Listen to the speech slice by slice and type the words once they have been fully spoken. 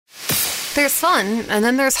There's fun, and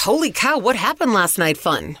then there's holy cow, what happened last night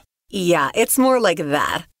fun. Yeah, it's more like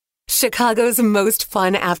that. Chicago's most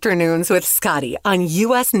fun afternoons with Scotty on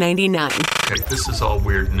US 99. Okay, this is all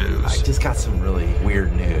weird news. I just got some really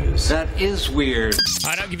weird news. That is weird.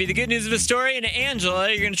 All right, I'll give you the good news of the story, and Angela,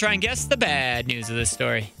 you're going to try and guess the bad news of the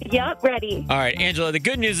story. Yep, ready. All right, Angela, the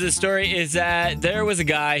good news of the story is that there was a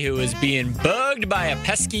guy who was being bugged by a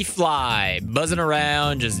pesky fly, buzzing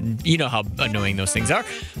around, just, you know how annoying those things are.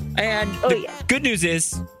 And good news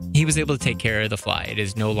is he was able to take care of the fly. It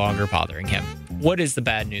is no longer bothering him. What is the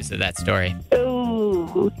bad news of that story?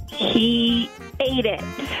 Ooh, he ate it.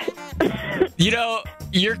 You know,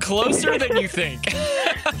 you're closer than you think.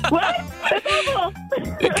 What?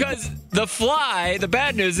 Because the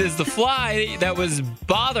bad news is the fly that was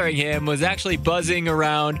bothering him was actually buzzing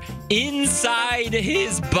around inside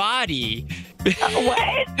his body. What?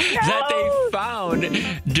 No. That they found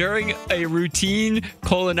during a routine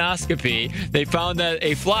colonoscopy. They found that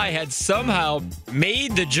a fly had somehow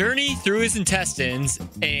made the journey through his intestines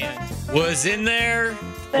and was in there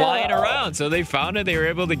flying around. So they found it. They were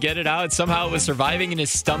able to get it out. Somehow it was surviving in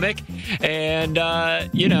his stomach and,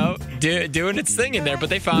 doing its thing in there.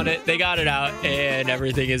 But they found it. They got it out and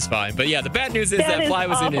everything is fine. But yeah, the bad news is that fly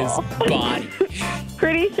was in his body.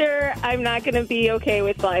 Pretty sure I'm not going to be okay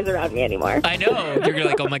with flies around me anymore. I know. You're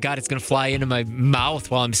like, oh my God, it's going to fly into my mouth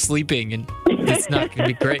while I'm sleeping. And it's not going to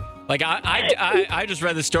be great. Like, I just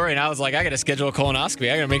read the story and I was like, I got to schedule a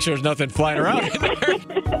colonoscopy. I got to make sure there's nothing flying around in there.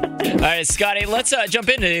 All right, Scotty, let's jump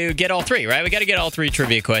in to get all three, right? We got to get all three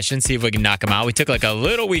trivia questions, see if we can knock them out. We took like a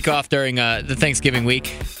little week off during the Thanksgiving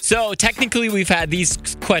week. So technically, we've had these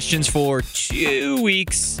questions for 2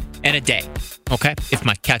 weeks and a day, okay? If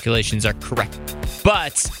my calculations are correct.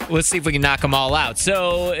 But let's see if we can knock them all out.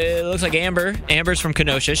 So it looks like Amber's from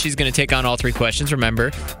Kenosha. She's going to take on all three questions.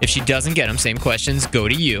 Remember, if she doesn't get them, same questions go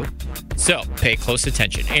to you. So pay close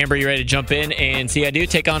attention. Amber, you ready to jump in and see how I do?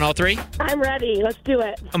 Take on all three? I'm ready. Let's do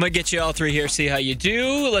it. I'm going to get you all three here, see how you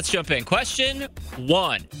do. Let's jump in. Question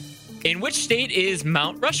 1. In which state is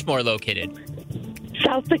Mount Rushmore located?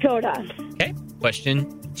 South Dakota. Okay.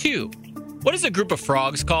 Question 2. What is a group of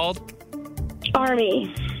frogs called?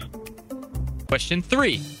 Army. Question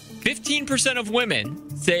 3. 15% of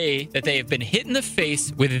women say that they have been hit in the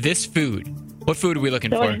face with this food. What food are we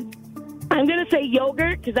looking for? I'm going to say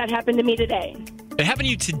yogurt because that happened to me today. It happened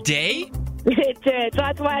to you today? It did. So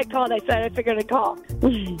that's why I called. I said I figured I'd call.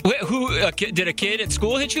 Wait, did a kid at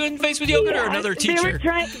school hit you in the face with yogurt or another teacher? They were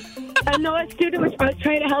trying. No, a student was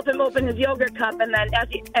trying to help him open his yogurt cup, and then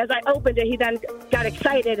as I opened it, he then got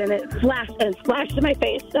excited, and it splashed in my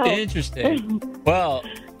face. So. Interesting. Well,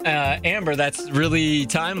 Amber, that's really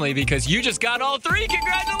timely because you just got all three.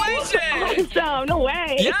 Congratulations! So, no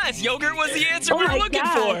way. Yes, yogurt was the answer we were looking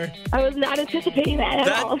for. I was not anticipating that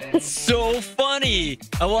at all. That's so funny.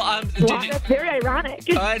 That's very ironic.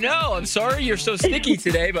 I know. I'm sorry you're so sticky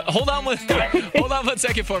today, but hold on one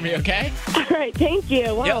second for me, okay? All right, thank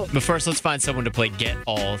you. Whoa. Yep. But first, let's find someone to play Get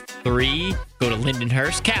All Three. Go to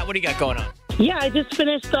Lindenhurst. Kat, what do you got going on? Yeah, I just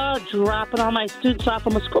finished dropping all my students off.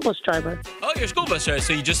 I'm a school bus driver. Oh, you're a school bus driver,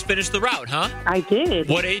 so you just finished the route, huh? I did.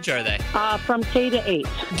 What age are they? From K to 8.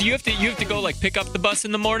 Do you have to go like pick up the bus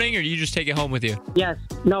in the morning, or do you just take it home with you? Yes.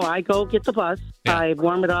 No, I go get the bus. Yeah. I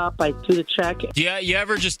warm it up. I do the check. Do you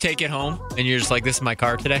ever just take it home and you're just like, this is my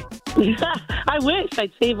car today? I wish.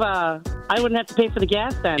 I'd save. I wouldn't have to pay for the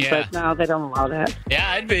gas then, but now they don't allow that.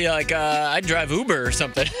 Yeah, I'd be like, I'd drive Uber or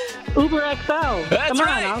something. Uber XL. That's Come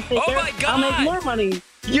right. On, my God. I'll make more money.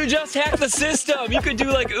 You just hacked the system. You could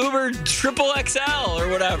do like Uber triple XL or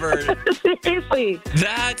whatever. Seriously.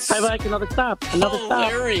 That's I like another stop.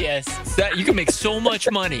 Hilarious. You can make so much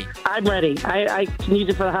money. I'm ready. I can use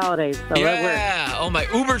it for the holidays. So yeah. Oh, my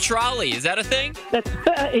Uber trolley. Is that a thing?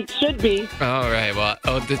 It should be. All right. Well,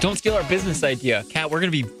 don't steal our business idea. Kat, we're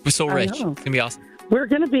going to be so rich. It's going to be awesome. We're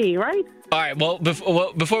going to be, right? All right. Well,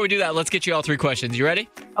 before we do that, let's get you all three questions. You ready?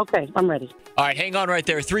 Okay. I'm ready. All right, hang on right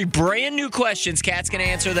there. 3 brand new questions. Kat's going to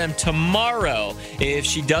answer them tomorrow. If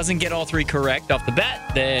she doesn't get all 3 correct off the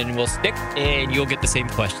bat, then we'll stick and you'll get the same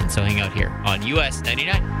question. So hang out here on US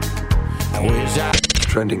 99. It's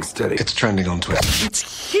trending steady. It's trending on Twitter.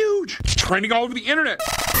 It's huge. It's trending all over the internet.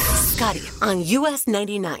 Scotty on US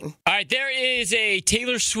 99. All right, there is a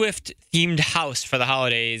Taylor Swift themed house for the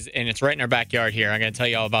holidays, and it's right in our backyard here. I'm going to tell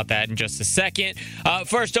you all about that in just a second.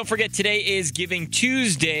 First, don't forget, today is Giving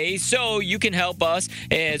Tuesday, so you can help us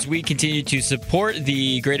as we continue to support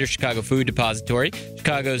the Greater Chicago Food Depository,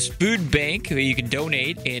 Chicago's food bank, where you can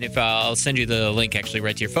donate. And if I'll send you the link actually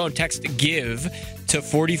right to your phone, text GIVE to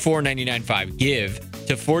 44995. GIVE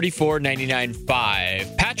to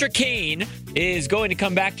 44995. Patrick Kane is going to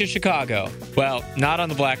come back to Chicago. Well, not on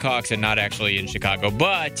the Blackhawks and not actually in Chicago,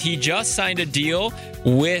 but he just signed a deal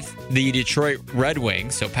with the Detroit Red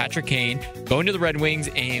Wings. So Patrick Kane going to the Red Wings,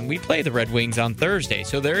 and we play the Red Wings on Thursday.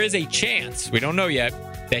 So there is a chance, we don't know yet,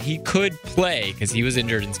 that he could play because he was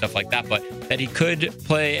injured and stuff like that, but that he could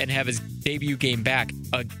play and have his debut game back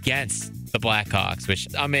against the Blackhawks, which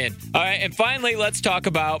I'm in. All right, and finally, let's talk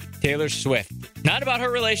about Taylor Swift. Not about her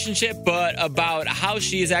relationship, but about how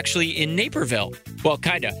she is actually in Naperville. Well,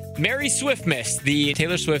 kind of. Merry Swiftmas, the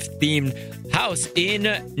Taylor Swift-themed house in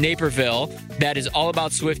Naperville that is all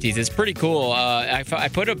about Swifties. It's pretty cool. I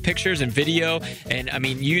put up pictures and video, and I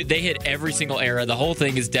mean, they hit every single era. The whole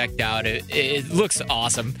thing is decked out. It looks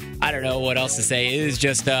awesome. I don't know what else to say. It is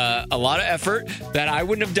just a lot of effort that I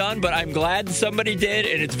wouldn't have done, but I'm glad somebody did,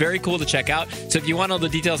 and it's very cool to check out. So if you want all the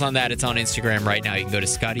details on that, it's on Instagram right now. You can go to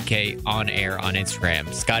Scotty K on air on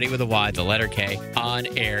Instagram. Scotty with a Y, the letter K on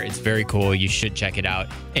air. It's very cool. You should check it out.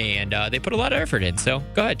 And they put a lot of effort in. So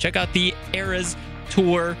go ahead, check out the Eras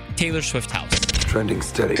Tour Taylor Swift house. Trending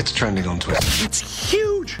steady. It's trending on Twitter. It's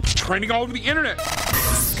huge. It's trending all over the internet.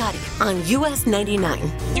 Scotty on US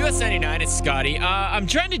 99. US 99, it's Scotty. I'm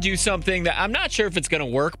trying to do something that I'm not sure if it's going to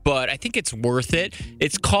work, but I think it's worth it.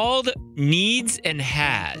 It's called Needs and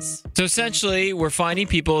Has. So essentially, we're finding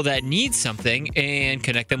people that need something and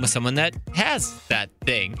connect them with someone that has that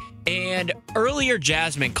thing. And earlier,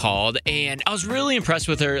 Jasmine called, and I was really impressed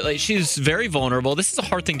with her. Like, she's very vulnerable. This is a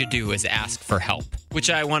hard thing to do, is ask for help,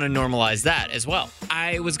 which I want to normalize that as well.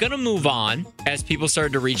 I was going to move on as people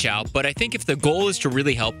started to reach out, but I think if the goal is to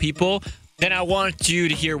really help people, then I want you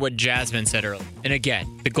to hear what Jasmine said earlier. And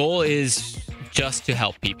again, the goal is just to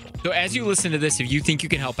help people. So as you listen to this, if you think you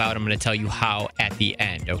can help out, I'm going to tell you how at the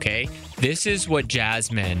end, okay? This is what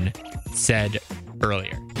Jasmine said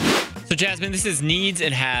earlier. So Jasmine, this is Needs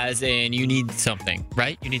and Has, and you need something,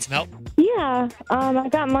 right? You need some help? Yeah, I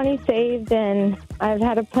got money saved, and I've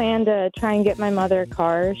had a plan to try and get my mother a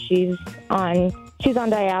car. She's on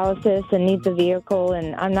dialysis and needs a vehicle,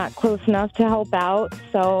 and I'm not close enough to help out.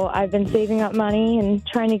 So I've been saving up money and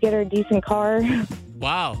trying to get her a decent car.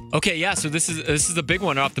 Wow. Okay. Yeah. So this is a big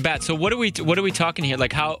one off the bat. So what are we talking here?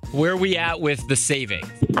 Like where are we at with the savings?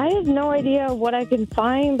 I have no idea what I can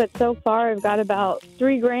find, but so far I've got about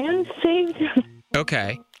 $3,000 saved.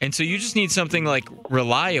 Okay. And so you just need something like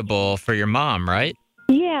reliable for your mom, right?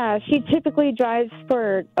 Yeah, she typically drives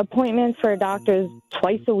for appointments for doctors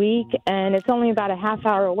twice a week, and it's only about a half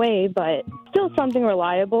hour away, but still something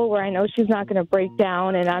reliable where I know she's not going to break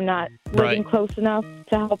down and I'm not living close enough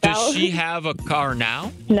to help out. Does she have a car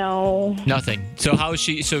now? No. Nothing. So how is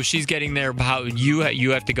she? So she's getting there. How you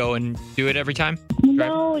have to go and do it every time?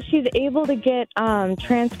 No, she's able to get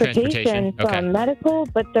transportation from medical,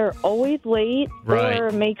 but they're always late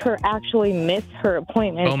or make her actually miss her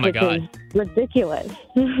appointments. Oh my God. Is ridiculous.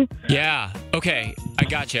 Yeah. Okay. I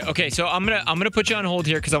got you. Okay. So I'm gonna put you on hold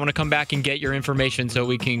here because I want to come back and get your information so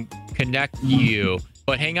we can connect you.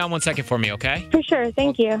 But hang on one second for me, okay? For sure.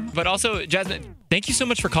 Thank you. But also, Jasmine, thank you so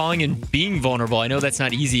much for calling and being vulnerable. I know that's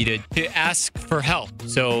not easy to ask for help.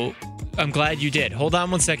 So I'm glad you did. Hold on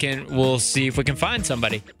one second. We'll see if we can find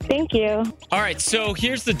somebody. Thank you. All right. So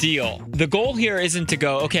here's the deal. The goal here isn't to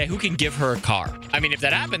go, okay, who can give her a car? I mean, if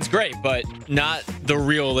that happens, great, but not the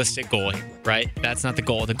realistic goal here, right? That's not the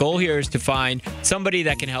goal. The goal here is to find somebody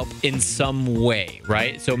that can help in some way,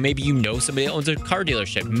 right? So maybe you know somebody that owns a car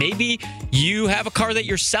dealership. Maybe you have a car that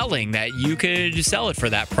you're selling that you could sell it for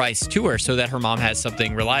that price to her so that her mom has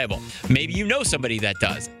something reliable. Maybe you know somebody that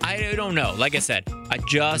does. I don't know. Like I said, I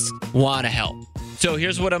just want to help. So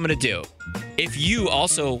here's what I'm going to do. If you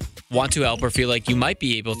also want to help or feel like you might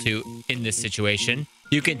be able to in this situation,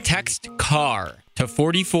 you can text CAR to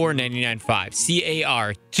 44995,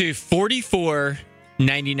 CAR to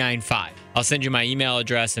 44995. I'll send you my email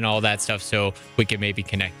address and all that stuff so we can maybe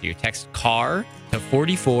connect you. Text CAR to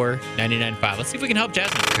 44995. Let's see if we can help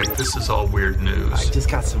Jasmine. Okay, this is all weird news. I just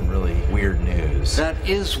got some really weird news. That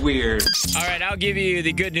is weird. All right, I'll give you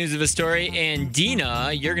the good news of the story. And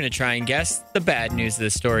Dina, you're going to try and guess the bad news of the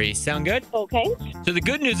story. Sound good? Okay. So the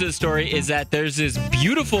good news of the story is that there's this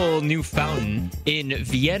beautiful new fountain in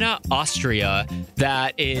Vienna, Austria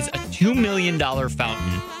that is a $2 million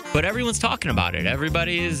fountain. But everyone's talking about it.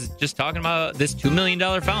 Everybody is just talking about this $2 million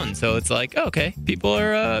fountain. So it's like, okay, people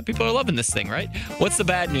are loving this thing, right? What's the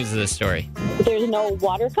bad news of this story? There's no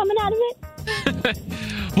water coming out of it?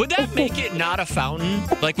 Would that make it not a fountain?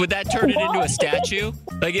 Like, would that turn it into a statue?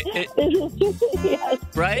 Like, Yes.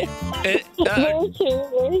 right? Very true,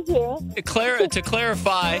 very true. to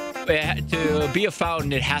clarify, to be a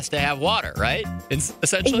fountain, it has to have water, right? It's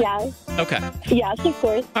essentially? Yes. Okay. Yes, of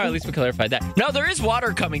course. All right, at least we clarified that. No, there is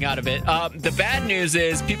water coming out of it. The bad news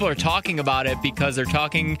is people are talking about it because they're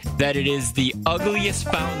talking that it is the ugliest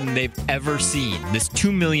fountain they've ever seen. This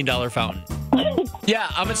 $2 million fountain. Yeah,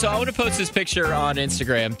 so I want to post this picture on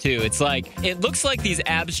Instagram, too. It looks like these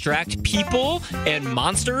abstract people and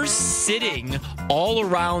monsters sitting all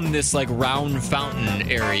around this, round fountain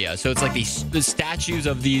area. So it's like the statues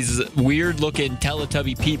of these weird-looking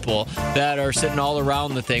Teletubby people that are sitting all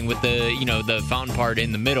around the thing with the fountain part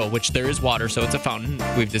in the middle, which there is water, so it's a fountain,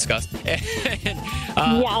 we've discussed. Yeah.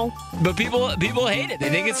 But people hate it. They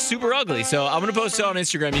think it's super ugly. So I'm going to post it on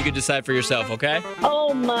Instagram. You can decide for yourself, okay?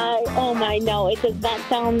 Oh, my, no. It does not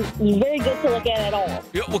sound very good to look at all.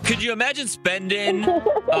 Yeah, well, could you imagine spending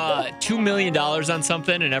 $2 million on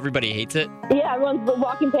something and everybody hates it? Yeah, everyone's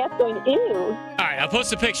walking past going, ew. All right, I'll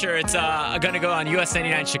post a picture. It's going to go on US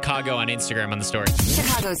 99 Chicago on Instagram on the story.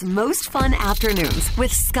 Chicago's most fun afternoons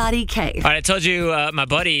with Scotty K. All right, I told you my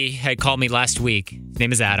buddy had called me last week. His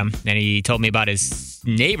name is Adam, and he told me about his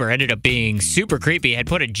neighbor. Ended up being super creepy. He had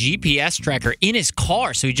put a GPS tracker in his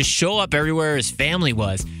car, so he'd just show up everywhere his family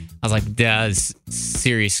was. I was like, that's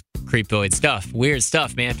serious creepoid stuff. Weird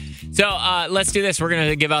stuff, man. So let's do this. We're going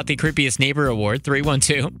to give out the Creepiest Neighbor Award,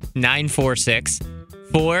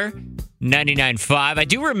 312-946-4995. I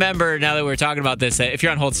do remember, now that we're talking about this, if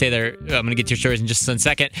you're on hold, stay there. I'm going to get to your stories in just a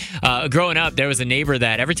second. Growing up, there was a neighbor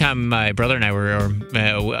that every time my brother and I were, or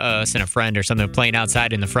us and a friend or something, playing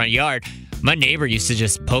outside in the front yard, my neighbor used to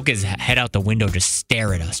just poke his head out the window, just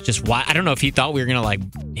stare at us. Just why? I don't know if he thought we were gonna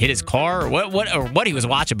hit his car or what he was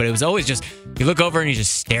watching, but it was always just you look over and he's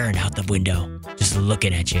just staring out the window, just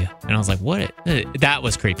looking at you. And I was like, what? That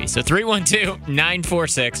was creepy. So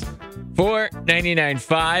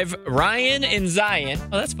 312-946-4995. Ryan in Zion.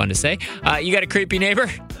 Oh, that's fun to say. You got a creepy neighbor?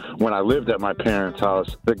 When I lived at my parents'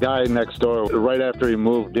 house, the guy next door, right after he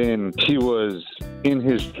moved in, he was in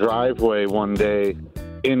his driveway one day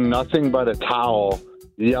in nothing but a towel,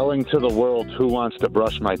 yelling to the world, "Who wants to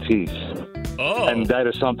brush my teeth?" Oh. And that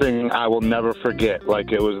is something I will never forget.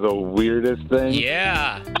 It was the weirdest thing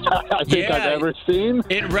Yeah. I think I've ever seen.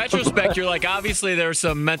 In retrospect, you're like, obviously there's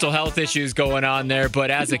some mental health issues going on there,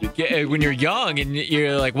 but when you're young and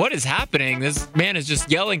you're like, what is happening? This man is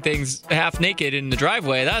just yelling things half naked in the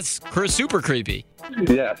driveway. That's super creepy.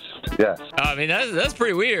 Yes. I mean, that's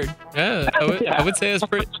pretty weird. Yeah, I would say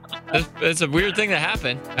that's a weird thing that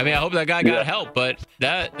happened. I mean, I hope that guy got help, but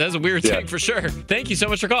that's a weird thing for sure. Thank you so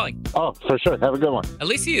much for calling. Oh, for sure. Have a good one. At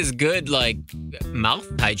least he has good, mouth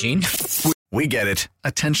hygiene. We get it.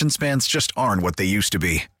 Attention spans just aren't what they used to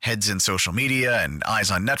be. Heads in social media and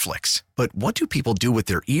eyes on Netflix. But what do people do with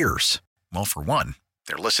their ears? Well, for one,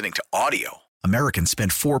 they're listening to audio. Americans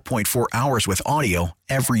spend 4.4 hours with audio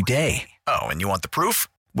every day. Oh, and you want the proof?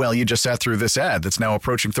 Well, you just sat through this ad that's now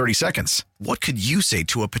approaching 30 seconds. What could you say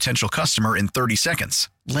to a potential customer in 30 seconds?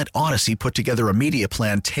 Let Odyssey put together a media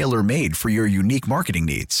plan tailor-made for your unique marketing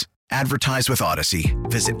needs. Advertise with Odyssey.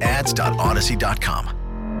 Visit ads.odyssey.com.